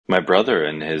My brother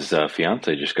and his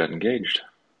fiance just got engaged.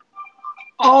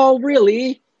 Oh,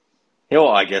 really? Yeah, well,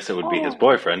 I guess it would be his Oh,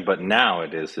 boyfriend, but now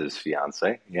it is his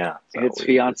fiance. Yeah, so his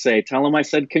fiance. Tell him I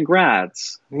said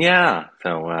congrats. yeah,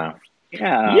 so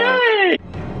Yeah. yay!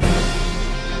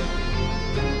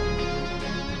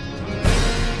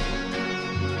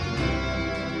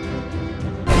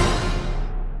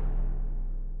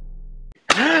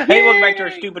 Hey, welcome back to our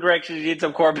Yay! stupid reactions. It's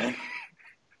of Corbin,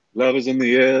 Love is in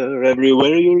the air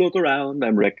everywhere you look around.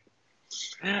 I'm Rick.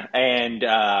 and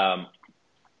I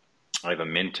have a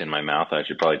mint in my mouth. I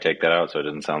should probably take that out so it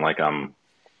doesn't sound like I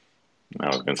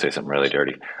was going to say something really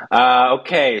dirty.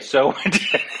 Okay, so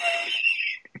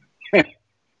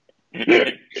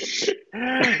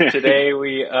today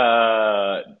we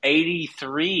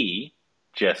 83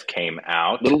 just came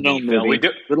out. Little The known film movie.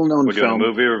 Little known we're doing a film.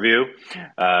 movie review.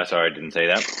 Sorry, I didn't say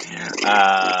that.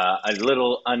 A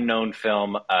little unknown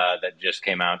film that just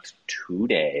came out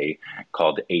today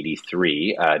called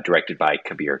 83, directed by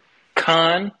Kabir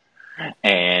Khan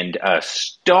and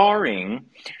starring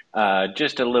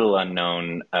just a little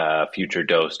unknown future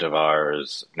ghost of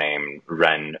ours named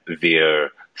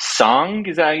Ranveer Singh.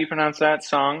 Is that how you pronounce that?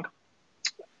 Song?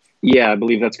 Yeah, I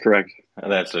believe that's correct.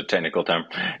 That's a technical term.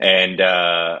 And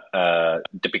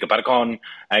Deepika Padukone,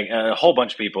 a whole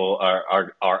bunch of people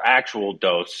are actual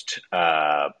Dost,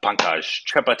 Pankaj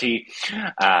Tripathi,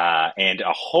 and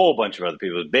a whole bunch of other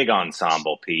people. Big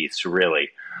ensemble piece,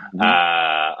 really,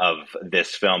 of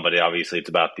this film. But obviously, it's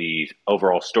about the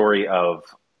overall story of.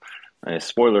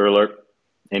 Spoiler alert: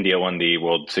 India won the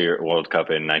World Cup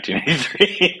in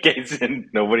 1983. In case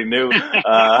nobody knew.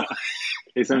 Hey,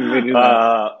 somebody do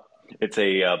that. It's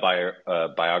a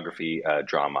biography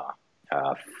drama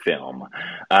film.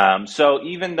 So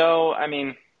even though, I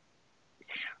mean,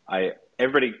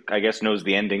 everybody, I guess, knows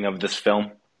the ending of this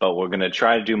film, but we're going to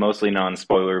try to do mostly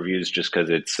non-spoiler reviews just because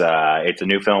it's a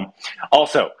new film.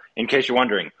 Also, in case you're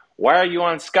wondering, why are you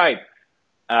on Skype?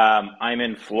 I'm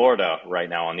in Florida right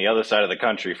now, on the other side of the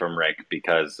country from Rick,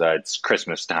 because it's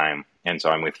Christmas time, and so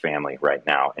I'm with family right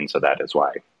now, and so that is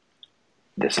why.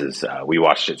 This is we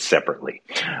watched it separately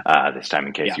this time,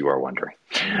 in case you are wondering.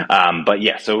 But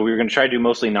yeah, so we're going to try to do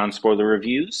mostly non-spoiler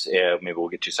reviews. Maybe we'll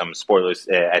get you some spoilers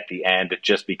at the end,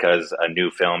 just because a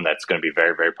new film that's going to be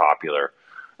very, very popular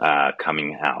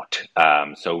coming out.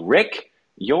 So Rick,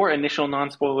 your initial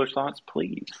non-spoiler thoughts,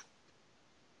 please.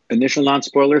 Initial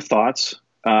non-spoiler thoughts.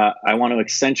 I want to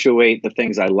accentuate the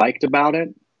things I liked about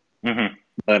it,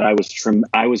 but I was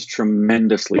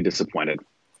tremendously disappointed.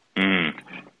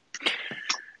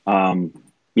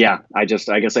 Yeah, I guess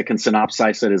I can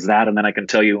synopsize it as that, and then I can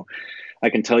tell you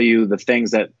the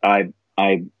things that I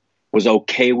was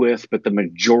okay with, but the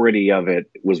majority of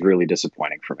it was really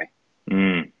disappointing for me.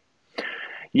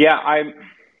 Yeah,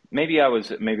 maybe I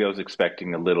was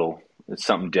expecting a little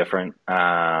something different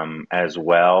as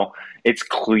well. It's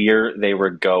clear they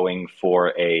were going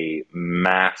for a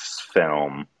mass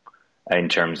film in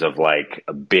terms of like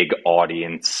a big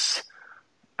audience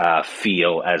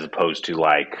feel, as opposed to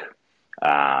like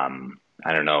I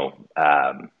don't know,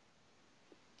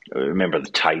 remember the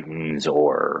Titans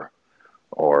or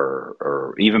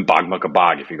even Bog Mucka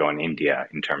Bog if you're going India,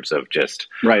 in terms of just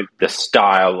the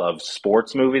style of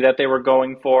sports movie that they were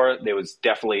going for. There was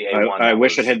definitely I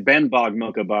wish it had been Bog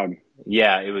Mucka Bog.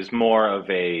 Yeah, it was more of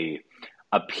a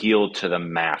appeal to the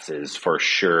masses for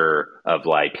sure, of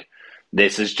like,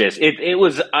 this is just it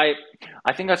was I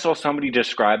think I saw somebody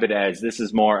describe it as, this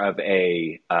is more of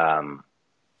a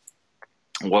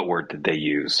what word did they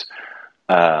use?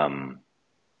 Love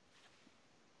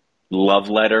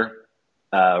letter,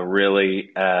 really,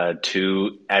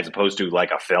 to, as opposed to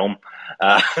like a film.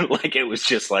 Like, it was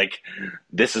just like,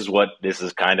 this is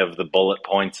kind of the bullet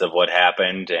points of what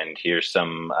happened, and here's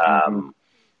some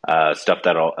stuff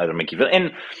that'll make you feel.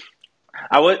 And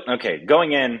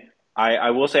going in,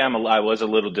 I will say I was a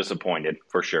little disappointed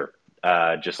for sure.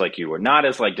 Just like you were, not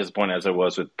as like disappointed as I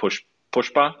was with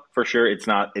Pushpa, for sure. It's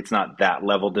not that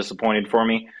level disappointed for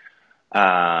me,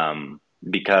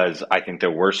 because I think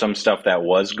there were some stuff that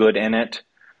was good in it.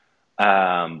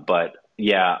 But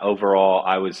yeah, overall,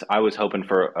 I was hoping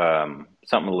for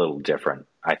something a little different.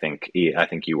 I think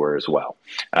you were as well.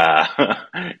 On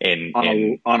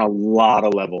a lot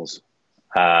of levels.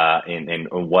 In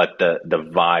what the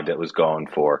vibe that was going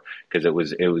for, because it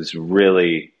was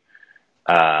really.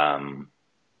 I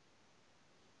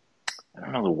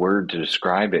don't know the word to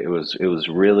describe it. It was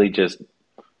really just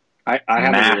I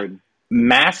have a word.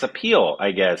 Mass appeal,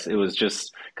 I guess. It was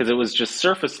just because it was just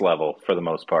surface level for the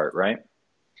most part, right?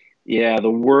 Yeah, the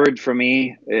word for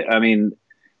me, I mean,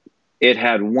 it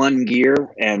had one gear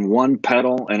and one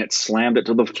pedal, and it slammed it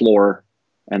to the floor,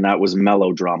 and that was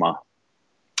melodrama.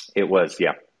 It was,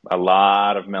 yeah, a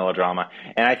lot of melodrama.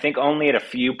 And I think only at a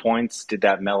few points did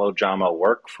that melodrama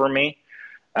work for me.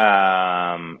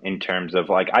 In terms of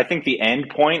like, I think the end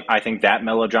point, I think that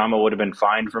melodrama would have been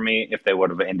fine for me if they would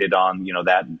have ended on,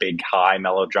 that big high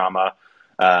melodrama.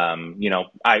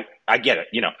 I get it,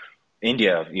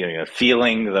 India,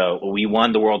 feeling we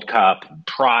won the World Cup,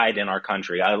 pride in our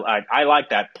country. I like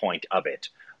that point of it.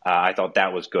 I thought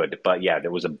that was good. But yeah,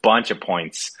 there was a bunch of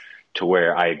points to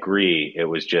where I agree it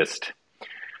was just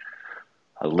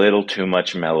a little too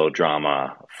much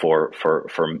melodrama for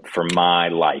my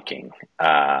liking.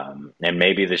 And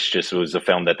maybe this just was a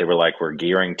film that they were like, we're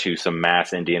gearing to some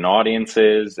mass Indian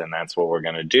audiences, and that's what we're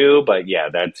going to do. But yeah,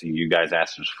 you guys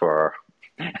asked us for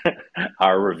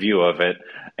our review of it,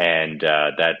 and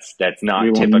that's not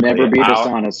we will typically never be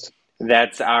dishonest.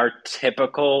 That's our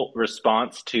typical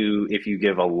response to if you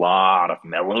give a lot of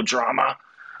melodrama.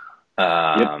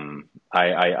 Yep.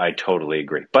 I totally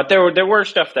agree, but there were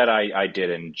stuff that I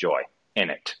did enjoy in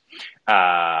it.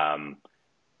 I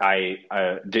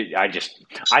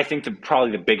think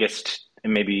probably the biggest,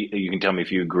 and maybe you can tell me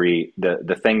if you agree,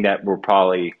 the thing that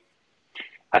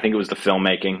I think it was the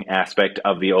filmmaking aspect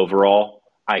of the overall.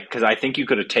 Because I think you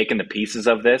could have taken the pieces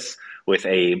of this with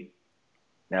I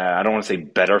don't want to say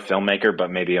better filmmaker, but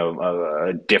maybe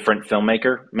a different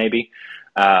filmmaker, maybe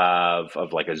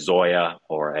of like a Zoya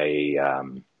or a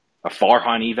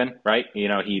Farhan, even, right?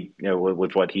 He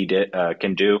with what he did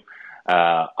can do.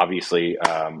 Obviously,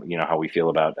 how we feel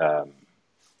about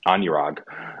Anurag,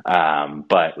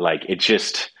 but like it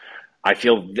just, I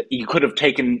feel you could have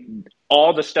taken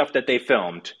all the stuff that they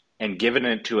filmed and given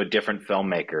it to a different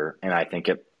filmmaker, and I think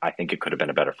it could have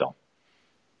been a better film.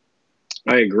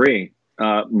 I agree.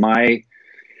 I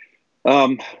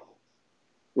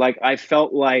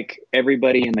felt like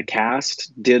everybody in the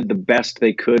cast did the best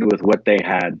they could with what they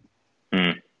had.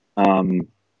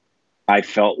 I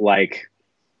felt like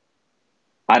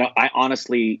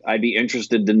I'd be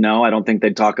interested to know. I don't think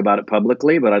they'd talk about it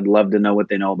publicly, but I'd love to know what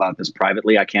they know about this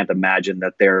privately. I can't imagine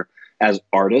that they're, as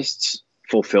artists,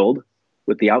 fulfilled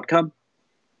with the outcome.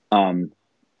 I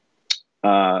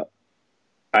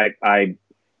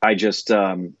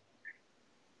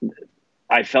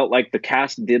felt like the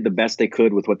cast did the best they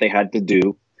could with what they had to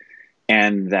do,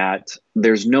 and that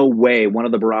there's no way, one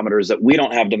of the barometers that we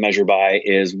don't have to measure by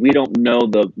is we don't know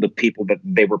the people that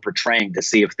they were portraying to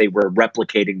see if they were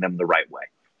replicating them the right way.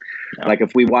 No. Like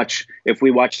if we watch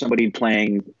somebody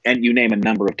playing, and you name a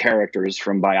number of characters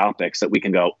from biopics that we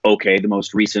can go, okay, the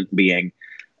most recent being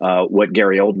what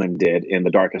Gary Oldman did in The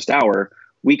Darkest Hour,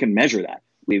 we can measure that.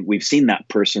 We've seen that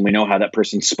person. We know how that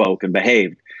person spoke and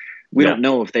behaved. We don't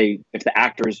know if the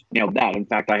actors nailed that. In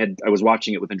fact, I was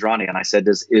watching it with Indrani, and I said,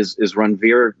 is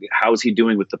Ranveer, how is he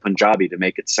doing with the Punjabi to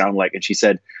make it sound like? And she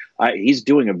said, he's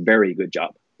doing a very good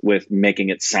job with making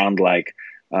it sound like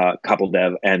Kapil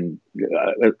Dev, and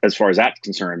as far as that's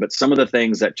concerned. But some of the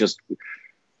things that just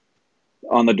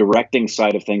on the directing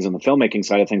side of things and the filmmaking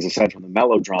side of things, aside from the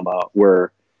melodrama,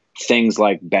 were things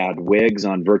like bad wigs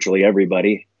on virtually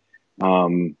everybody.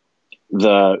 The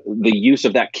use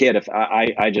of that kid,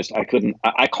 I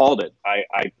called it.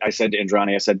 I said to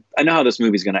Indrani, I said, I know how this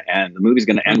movie's going to end. The movie's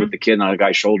going to end with the kid on a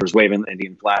guy's shoulders waving the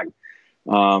Indian flag.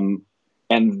 And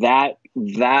that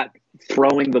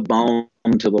throwing the bone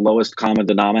to the lowest common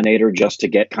denominator just to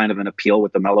get kind of an appeal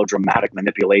with the melodramatic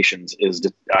manipulations is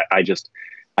just,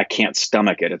 I can't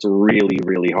stomach it. It's really,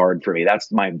 really hard for me.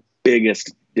 That's my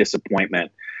biggest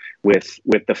disappointment with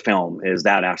the film, is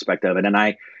that aspect of it. And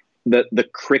the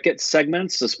cricket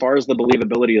segments, as far as the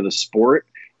believability of the sport,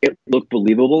 it looked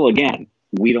believable. Again,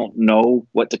 we don't know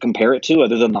what to compare it to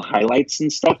other than the highlights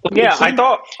and stuff. Yeah,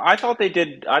 I thought they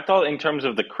did. I thought in terms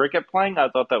of the cricket playing, I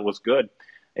thought that was good.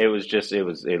 It was just,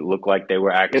 it looked like they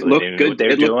were actually, it looked good.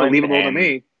 It looked believable to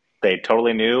me. They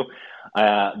totally knew.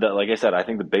 Like I said, I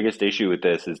think the biggest issue with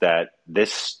this is that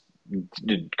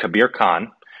Kabir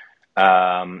Khan,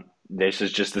 this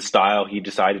is just the style he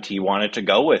decided he wanted to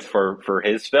go with for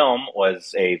his film,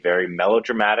 was a very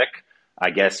melodramatic, I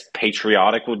guess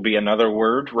patriotic would be another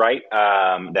word, right?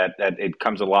 That it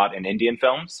comes a lot in Indian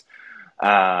films.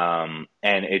 And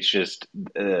it's just,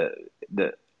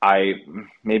 I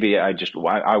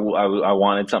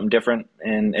wanted something different,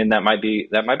 and that might be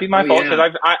my fault,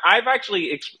 because I've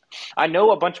actually, I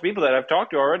know a bunch of people that I've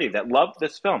talked to already that love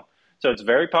this film. So it's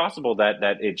very possible that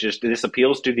this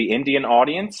appeals to the Indian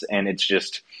audience, and it's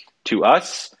just to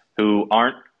us who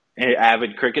aren't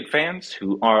avid cricket fans,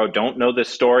 who don't know this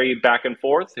story back and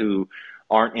forth, who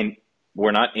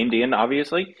we're not Indian,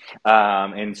 obviously,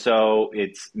 and so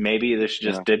it's maybe this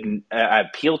just didn't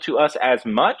appeal to us as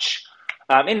much.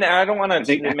 And I don't want I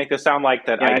think, to make this sound like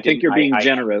that. yeah, I think you're being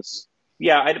generous.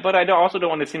 Yeah, but I also don't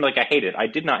want to seem like I hate it. I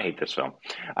did not hate this film.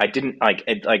 I didn't like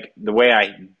it, like the way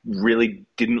I really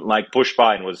didn't like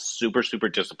Pushpa and was super, super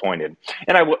disappointed.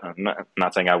 And I'm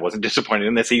not saying I wasn't disappointed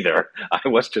in this either. I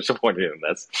was disappointed in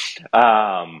this.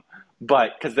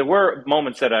 But because there were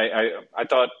moments that I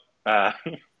thought,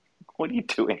 what are you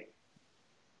doing?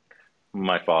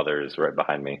 My father is right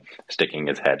behind me, sticking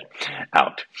his head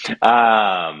out.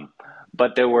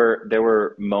 But there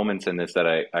were moments in this that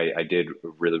I did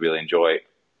really, really enjoy.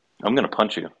 I'm gonna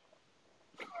punch you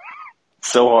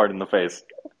so hard in the face.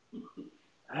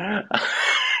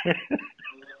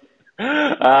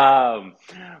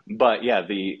 But yeah,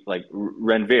 the like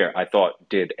Ranveer, I thought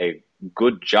did a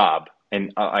good job,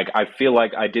 and I feel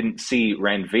like I didn't see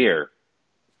Ranveer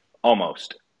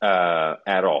almost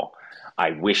at all.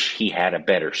 I wish he had a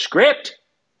better script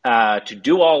to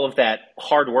do all of that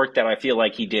hard work that I feel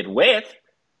like he did with.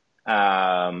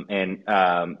 And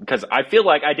because I feel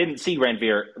like I didn't see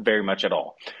Ranveer very much at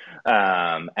all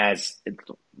as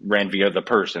Ranveer the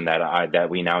person that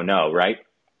we now know, right?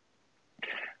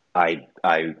 I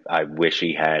wish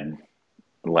he had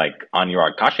like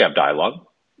Anurag Kashyap dialogue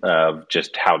of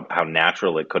just how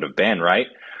natural it could have been, right?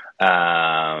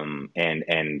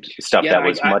 And stuff that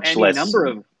was much less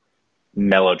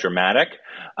melodramatic.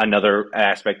 Another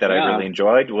aspect that I really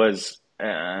enjoyed was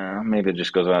maybe it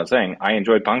just goes without saying, I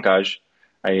enjoyed Pankaj.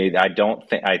 I don't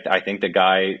think I think the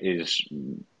guy is.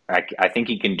 I think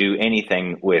he can do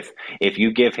anything with. If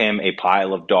you give him a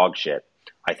pile of dog shit,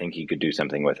 I think he could do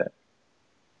something with it.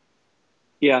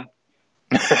 Yeah.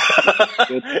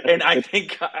 And I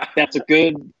think that's a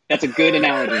good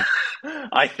analogy.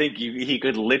 I think he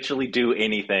could literally do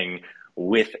anything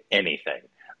with anything.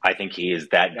 I think he is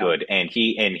that good, and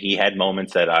he had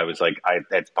moments that I was like,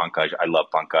 that's Pankaj. I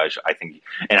love Pankaj. I think,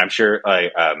 and I'm sure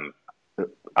I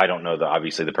don't know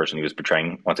obviously the person he was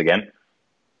portraying once again.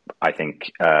 I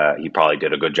think he probably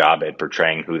did a good job at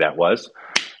portraying who that was.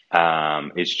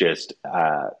 It's just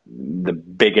the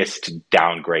biggest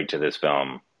downgrade to this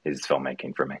film is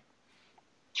filmmaking for me.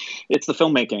 It's the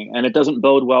filmmaking, and it doesn't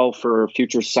bode well for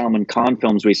future Salman Khan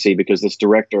films we see, because this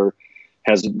director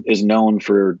is known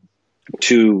for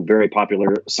 2 very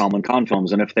popular Salman Khan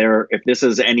films, and if this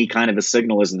is any kind of a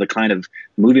signal as to the kind of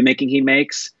movie making he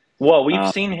makes, well,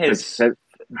 we've seen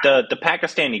the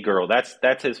Pakistani girl.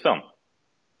 That's his film.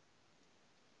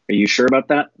 Are you sure about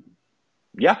that?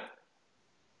 Yeah.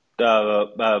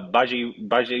 Baji,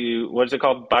 what is it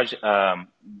called? Bajaraji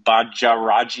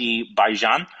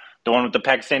Baijan, the one with the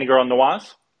Pakistani girl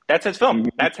Nawaz. That's his film.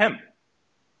 That's him.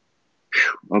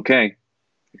 Okay.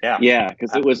 Yeah,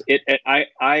 because it was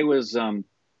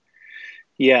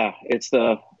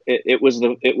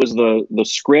the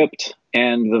script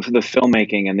and the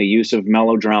filmmaking and the use of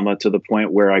melodrama to the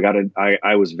point where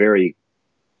I was very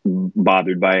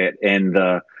bothered by it, and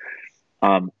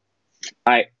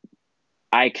I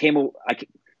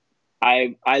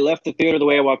left the theater the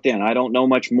way I walked in. I don't know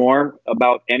much more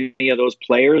about any of those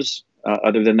players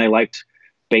other than they liked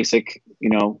basic,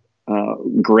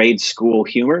 grade school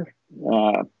humor.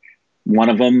 One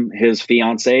of them, his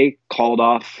fiance, called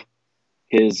off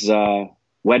his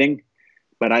wedding,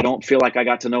 but I don't feel like I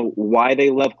got to know why they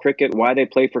love cricket, why they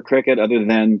play for cricket, other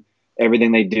than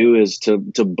everything they do is to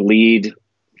bleed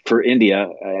for India.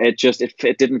 It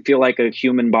didn't feel like a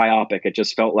human biopic. It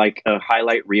just felt like a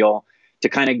highlight reel to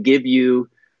kind of give you,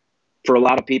 for a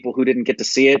lot of people who didn't get to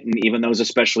see it, and even those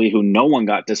especially who no one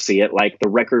got to see it, like the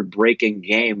record-breaking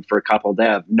game for Kapil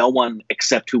Dev. No one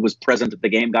except who was present at the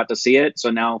game got to see it. So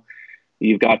now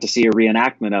you've got to see a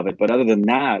reenactment of it. But other than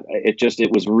that,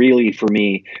 it was really, for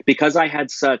me, because I had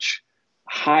such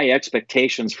high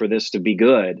expectations for this to be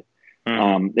good.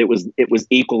 It was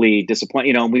equally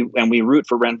disappointing, and we root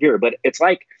for Ranveer, but it's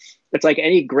like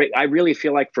any great, I really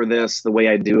feel like for this, the way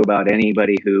I do about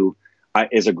anybody who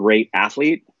is a great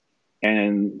athlete,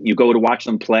 and you go to watch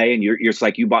them play, and you're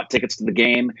like, you bought tickets to the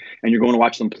game and you're going to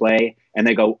watch them play, and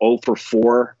they go 0 for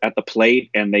 4 at the plate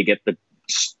and they get the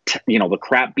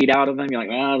crap beat out of them. You're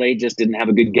like, oh, they just didn't have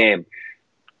a good game.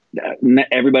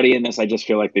 Everybody in this, I just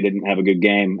feel like they didn't have a good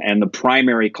game. And the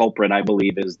primary culprit, I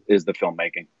believe, is the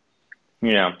filmmaking.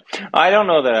 Yeah. I don't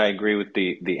know that I agree with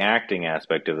the acting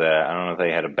aspect of that. I don't know if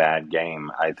they had a bad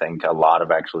game. I think a lot of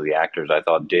actually the actors I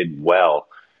thought did well.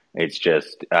 It's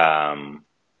just some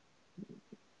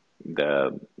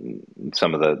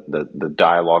of the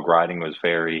dialogue writing was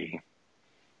very,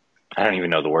 I don't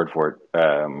even know the word for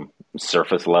it.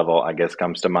 Surface level, I guess,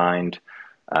 comes to mind.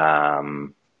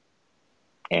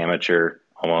 Amateur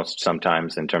almost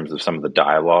sometimes in terms of some of the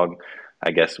dialogue,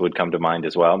 I guess, would come to mind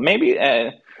as well. Maybe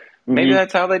maybe Mhm.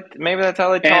 that's how they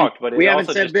And talked, but it we haven't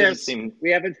also said just didn't this. seem.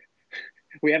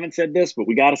 We haven't said this, but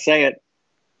we got to say it.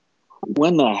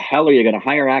 When the hell are you going to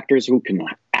hire actors who can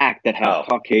act that have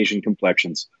Caucasian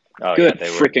complexions? Oh Good yeah,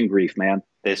 they were. freaking grief, man.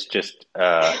 This just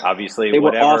obviously They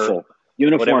were whatever awful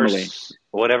uniformly.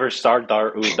 whatever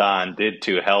Sardar Udan did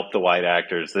to help the white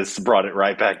actors, this brought it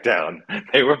right back down.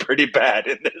 They were pretty bad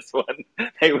in this one.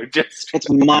 They were just. It's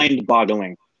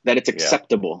mind-boggling that it's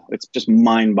acceptable. It's just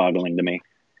mind-boggling to me.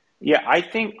 Yeah, I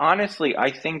think honestly,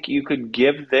 I think you could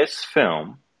give this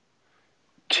film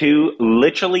to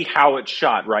literally how it's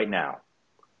shot right now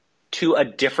to a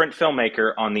different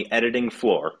filmmaker on the editing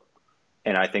floor,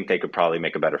 and I think they could probably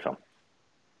make a better film.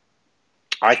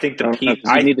 I think you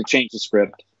need to change the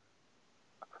script.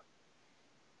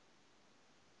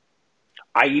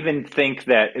 I even think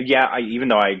that, even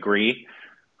though I agree,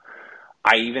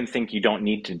 I even think you don't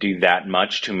need to do that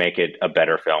much to make it a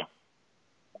better film.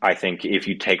 I think if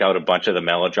you take out a bunch of the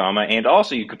melodrama, and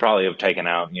also you could probably have taken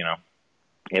out,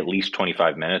 at least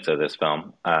 25 minutes of this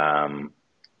film.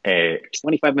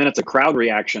 25 minutes of crowd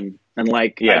reaction. And I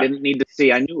didn't need to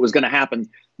see, I knew it was going to happen.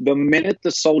 The minute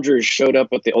the soldiers showed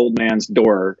up at the old man's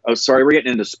door, oh, sorry, we're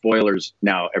getting into spoilers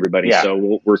now, everybody. Yeah.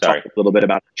 So we're talking a little bit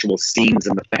about actual scenes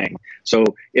in the thing. So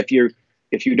if you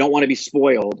don't want to be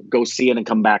spoiled, go see it and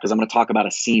come back, because I'm going to talk about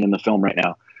a scene in the film right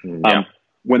now. Yeah.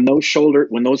 When those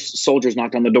soldiers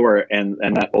knocked on the door and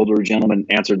that older gentleman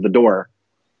answered the door,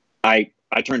 I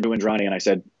turned to Indrani and I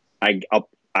said,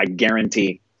 I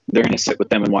guarantee they're going to sit with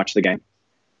them and watch the game.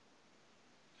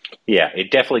 Yeah, it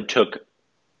definitely took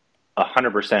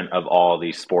 100% of all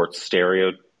these sports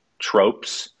stereo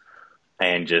tropes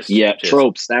and just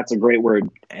tropes. That's a great word.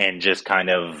 And just kind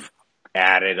of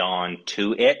added on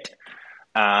to it.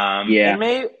 And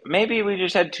maybe we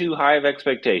just had too high of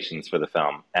expectations for the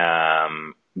film.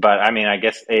 But I mean, I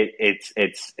guess it's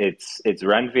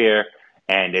Ranveer,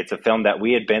 and it's a film that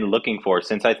we had been looking for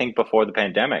since I think before the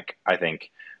pandemic. I think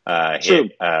True.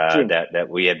 That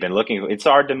we had been looking for. It's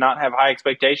hard to not have high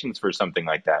expectations for something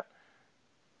like that.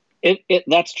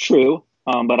 That's true.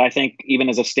 But I think even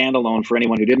as a standalone, for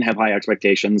anyone who didn't have high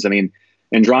expectations, I mean,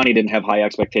 Indrani didn't have high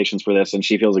expectations for this, and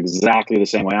she feels exactly the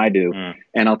same way I do.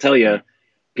 And I'll tell you,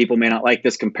 people may not like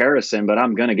this comparison, but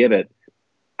I'm going to give it.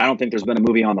 I don't think there's been a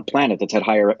movie on the planet that's had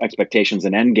higher expectations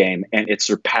than Endgame, and it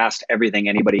surpassed everything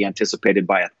anybody anticipated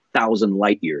by 1,000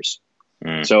 light years.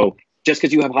 So just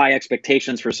because you have high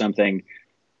expectations for something,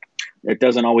 it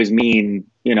doesn't always mean,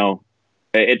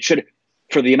 it should,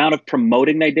 for the amount of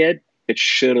promoting they did, it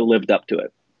should have lived up to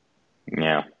it.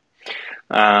 Yeah.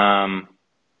 And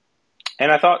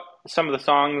I thought some of the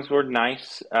songs were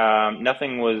nice.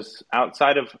 Nothing was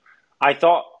outside of, I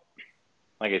thought,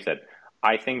 like I said,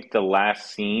 I think the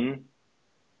last scene,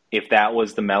 if that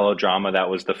was the melodrama, that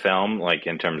was the film, like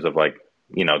in terms of like,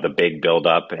 the big build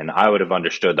up, and I would have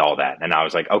understood all that. And I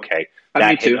was like, okay,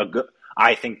 that hit a good,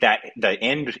 I think that the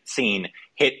end scene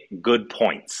hit good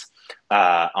points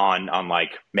on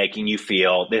like making you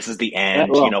feel this is the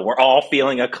end. We're all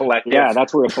feeling a collective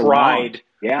that's where it pride.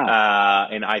 Belongs.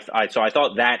 And so I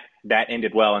thought that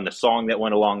ended well, and the song that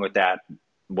went along with that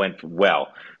went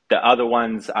well. The other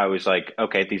ones, I was like,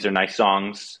 okay, these are nice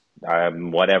songs,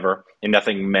 whatever, and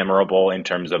nothing memorable in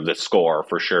terms of the score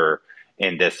for sure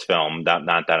in this film.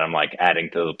 Not that I'm like adding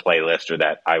to the playlist or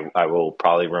that I will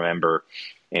probably remember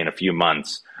in a few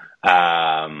months.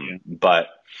 But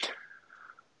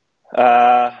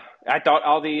I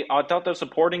thought the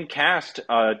supporting cast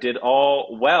did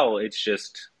all well. It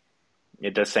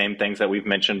does same things that we've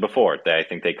mentioned before. That I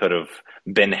think they could have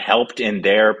been helped in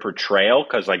their portrayal,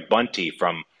 because like Bunty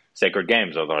from Sacred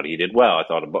Games, I thought he did well. I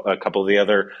thought a couple of the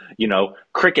other,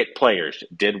 cricket players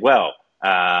did well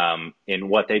in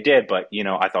what they did, but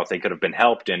I thought they could have been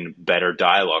helped in better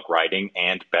dialogue writing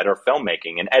and better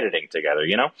filmmaking and editing together.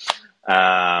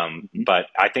 But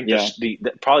I think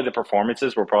probably the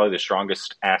performances were probably the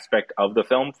strongest aspect of the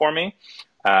film for me.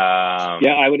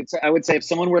 I would say if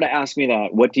someone were to ask me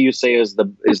that, what do you say is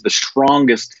the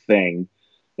strongest thing?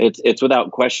 It's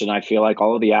without question. I feel like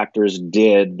all of the actors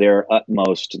did their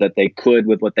utmost that they could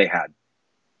with what they had.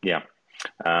 Yeah.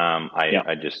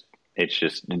 It's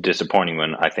just disappointing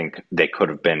when I think they could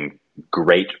have been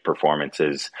great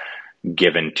performances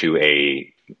given to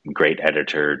a great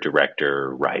editor,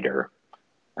 director, writer,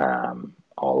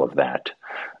 all of that.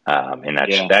 And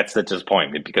that's the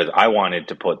disappointment, because I wanted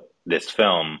to put this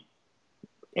film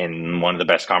in one of the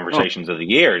best conversations of the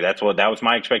year. That was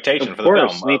my expectation for the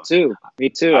film. Me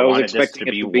too. I was expecting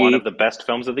this to be one of the best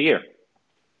films of the year.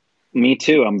 Me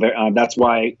too. I'm very. That's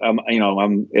why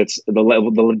it's the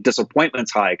level. The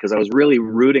disappointment's high, because I was really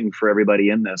rooting for everybody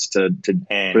in this for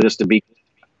this to be.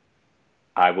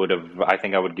 I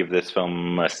think I would give this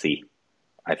film a C.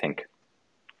 I think.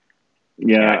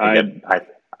 Yeah,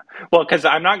 Well, because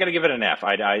I'm not going to give it an F.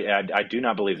 I do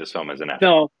not believe this film is an F.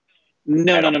 no,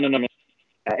 no, At no, all. no, no, no, no.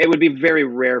 It would be very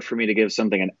rare for me to give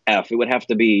something an F. It would have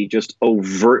to be just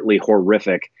overtly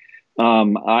horrific.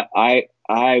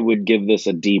 I would give this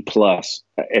a D plus.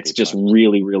 It's just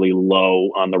really, really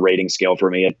low on the rating scale for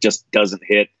me. It just doesn't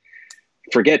hit.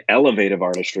 Forget elevative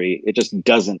artistry. It just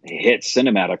doesn't hit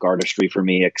cinematic artistry for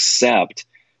me, except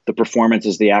the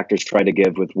performances the actors try to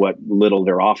give with what little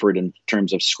they're offered in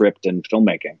terms of script and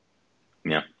filmmaking.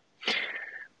 Yeah.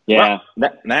 Yeah.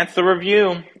 Well, that's the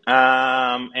review.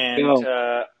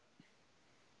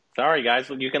 Sorry, guys.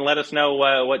 You can let us know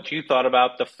what you thought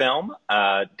about the film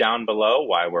down below,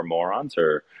 why we're morons,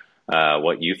 or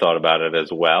what you thought about it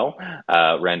as well.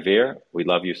 Ranveer, we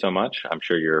love you so much. I'm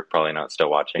sure you're probably not still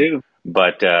watching. Ew.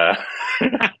 But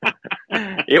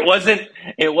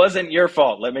it wasn't your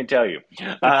fault, let me tell you.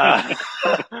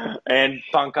 And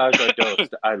Pankaj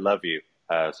Dost, I love you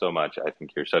so much. I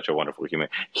think you're such a wonderful human.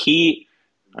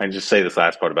 I just say this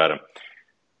last part about him.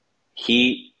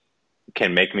 He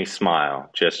can make me smile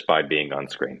just by being on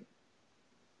screen.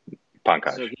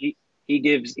 Pankaj. So he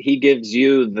gives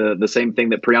you the same thing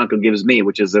that Priyanka gives me,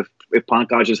 which is if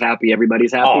Pankaj is happy,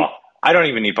 everybody's happy. Oh, I don't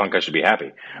even need Pankaj to be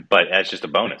happy, but that's just a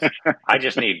bonus. I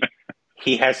just need.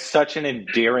 He has such an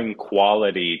endearing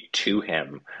quality to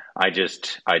him. I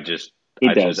just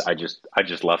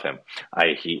love him.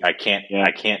 I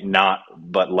can't not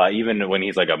but like, even when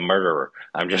he's like a murderer,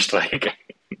 I'm just like,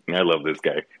 I love this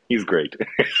guy. He's great.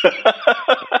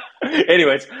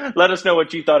 Anyways, let us know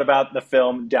what you thought about the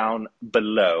film down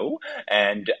below.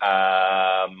 And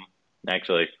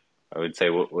actually, I would say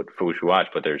what we should watch,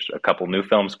 but there's a couple new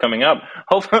films coming up.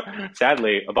 Hopefully,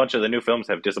 sadly, a bunch of the new films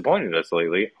have disappointed us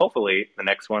lately. Hopefully, the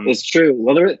next one It's true.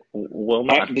 Well, will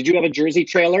not. Did you have a Jersey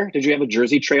trailer? Did you have a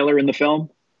Jersey trailer in the film?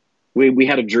 We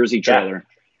had a Jersey trailer.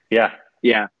 Yeah.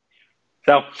 Yeah.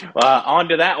 So on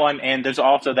to that one, and there's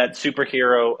also that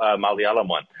superhero Malayalam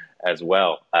one as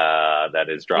well that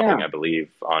is dropping, I believe,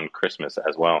 on Christmas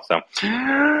as well. So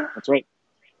That's right.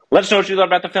 let us know what you thought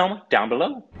about the film down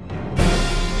below.